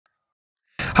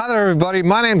Hi there everybody,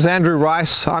 my name's Andrew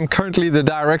Rice. I'm currently the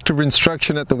Director of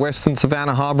Instruction at the Western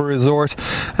Savannah Harbor Resort,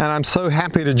 and I'm so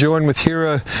happy to join with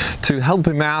Hiro to help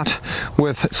him out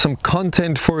with some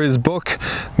content for his book,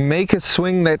 Make a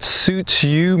Swing That Suits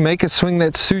You, Make a Swing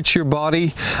That Suits Your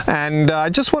Body. And I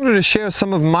just wanted to share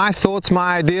some of my thoughts,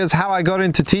 my ideas, how I got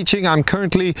into teaching. I'm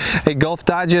currently a Golf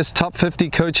Digest Top 50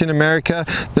 coach in America,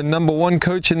 the #1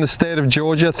 coach in the state of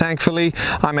Georgia, thankfully.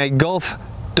 I'm a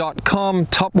golf.com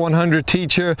top 100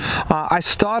 teacher. I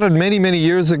started many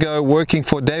years ago working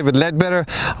for David Ledbetter.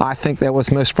 I think that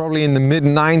was most probably in the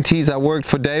mid-90s. I worked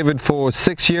for David for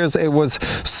 6 years. It was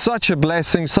such a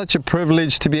blessing, such a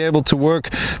privilege to be able to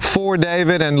work for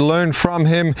David and learn from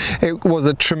him. It was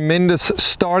a tremendous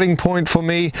starting point for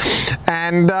me,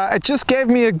 and it just gave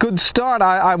me a good start.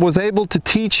 I was able to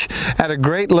teach at a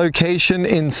great location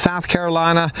in South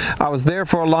Carolina. I was there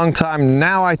for a long time.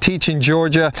 Now I teach in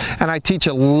Georgia, and I teach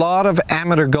a lot of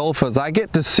amateur golfers. I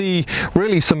get to see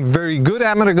really some very good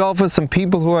amateur golfers, some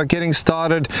people who are getting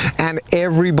started, and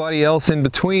everybody else in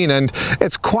between. And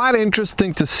it's quite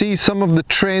interesting to see some of the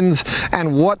trends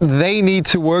and what they need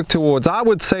to work towards. I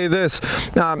would say this,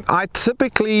 I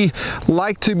typically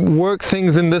like to work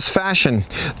things in this fashion.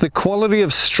 The quality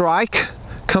of strike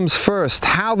comes first.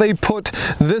 How they put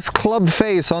this club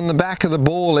face on the back of the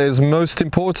ball is most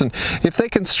important. If they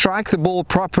can strike the ball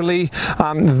properly,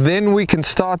 then we can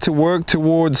start to work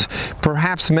towards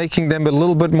perhaps making them a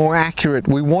little bit more accurate.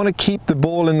 We want to keep the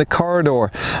ball in the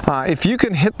corridor. If you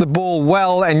can hit the ball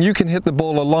well and you can hit the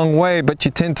ball a long way, but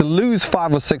you tend to lose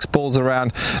 5 or 6 balls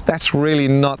around, that's really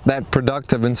not that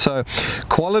productive. And so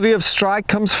quality of strike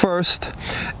comes first.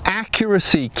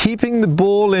 Accuracy, keeping the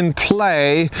ball in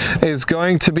play, is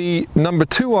going to be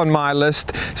 #2 on my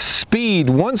list. Speed,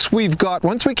 once we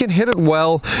can hit it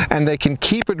well and they can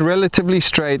keep it relatively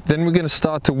straight, then we're going to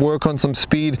start to work on some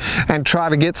speed and try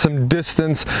to get some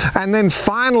distance. And then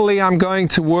finally, I'm going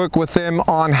to work with them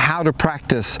on how to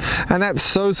practice. And that's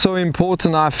so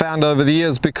important, I've found over the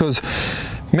years, because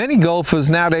many golfers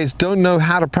nowadays don't know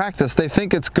how to practice. They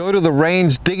think it's go to the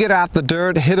range, dig it out the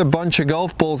dirt, hit a bunch of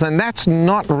golf balls, and that's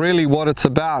not really what it's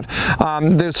about.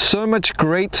 There's so much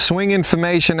great swing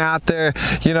information out there,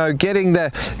 you know, getting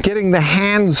the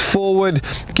hands forward,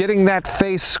 getting that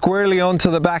face squarely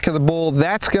onto the back of the ball.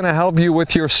 That's going to help you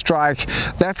with your strike.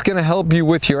 That's going to help you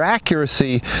with your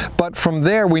accuracy. But from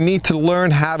there, we need to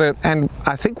learn how to, and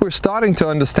I think we're starting to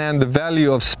understand the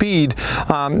value of speed.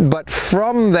 But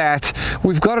from that,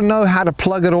 we've got to know how to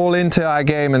plug it all into our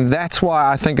game, and that's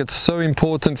why I think it's so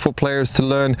important for players to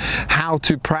learn how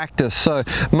to practice. So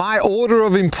my order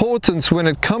of importance when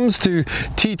it comes to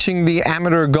teaching the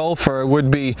amateur golfer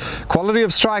would be quality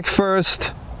of strike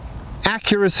first,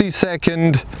 accuracy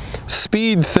second,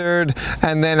 speed third,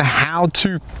 and then how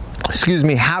to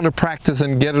practice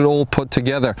and get it all put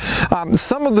together.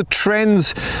 Some of the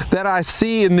trends that I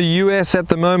see in the US at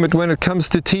the moment when it comes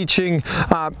to teaching,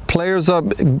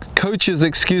 coaches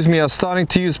are starting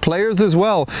to use, players as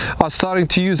well, are starting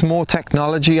to use more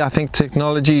technology. I think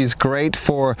technology is great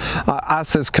for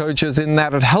us as coaches in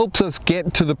that it helps us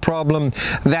get to the problem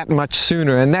that much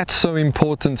sooner, and that's so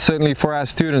important, certainly for our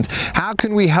students. How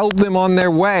can we help them on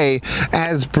their way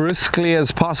as briskly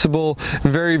as possible?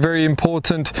 Very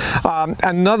important.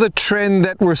 Another trend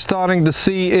that we're starting to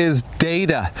see is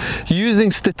data, using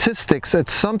statistics.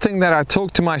 It's something that I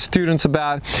talk to my students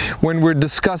about when we're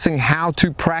discussing how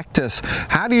to practice.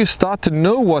 How do you start to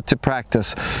know what to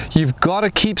practice? You've got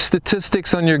to keep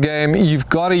statistics on your game. You've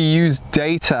got to use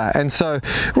data. And so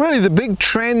really the big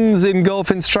trends in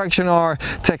golf instruction are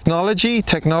technology.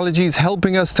 Technology is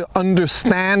helping us to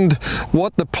understand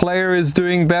what the player is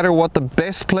doing better, what the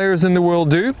best players in the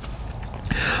world do.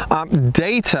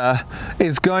 Data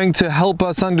is going to help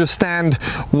us understand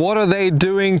what are they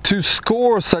doing to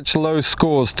score such low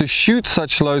scores, to shoot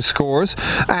such low scores.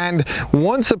 And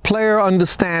once a player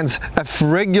understands, a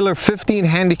regular 15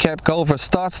 handicap golfer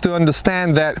starts to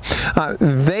understand that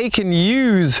they can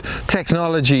use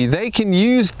technology, they can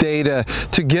use data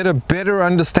to get a better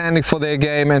understanding for their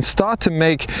game and start to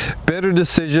make better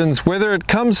decisions, whether it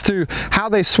comes to how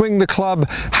they swing the club,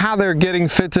 how they're getting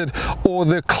fitted, or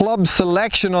the club selection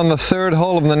on the 3rd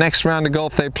hole of the next round of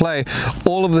golf they play.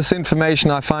 All of this information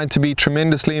I find to be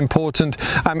tremendously important.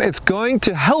 It's going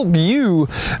to help you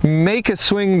make a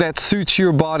swing that suits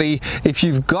your body if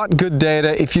you've got good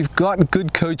data, if you've got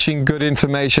good coaching, good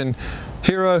information.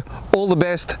 Hiro, all the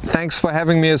best. Thanks for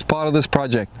having me as part of this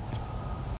project.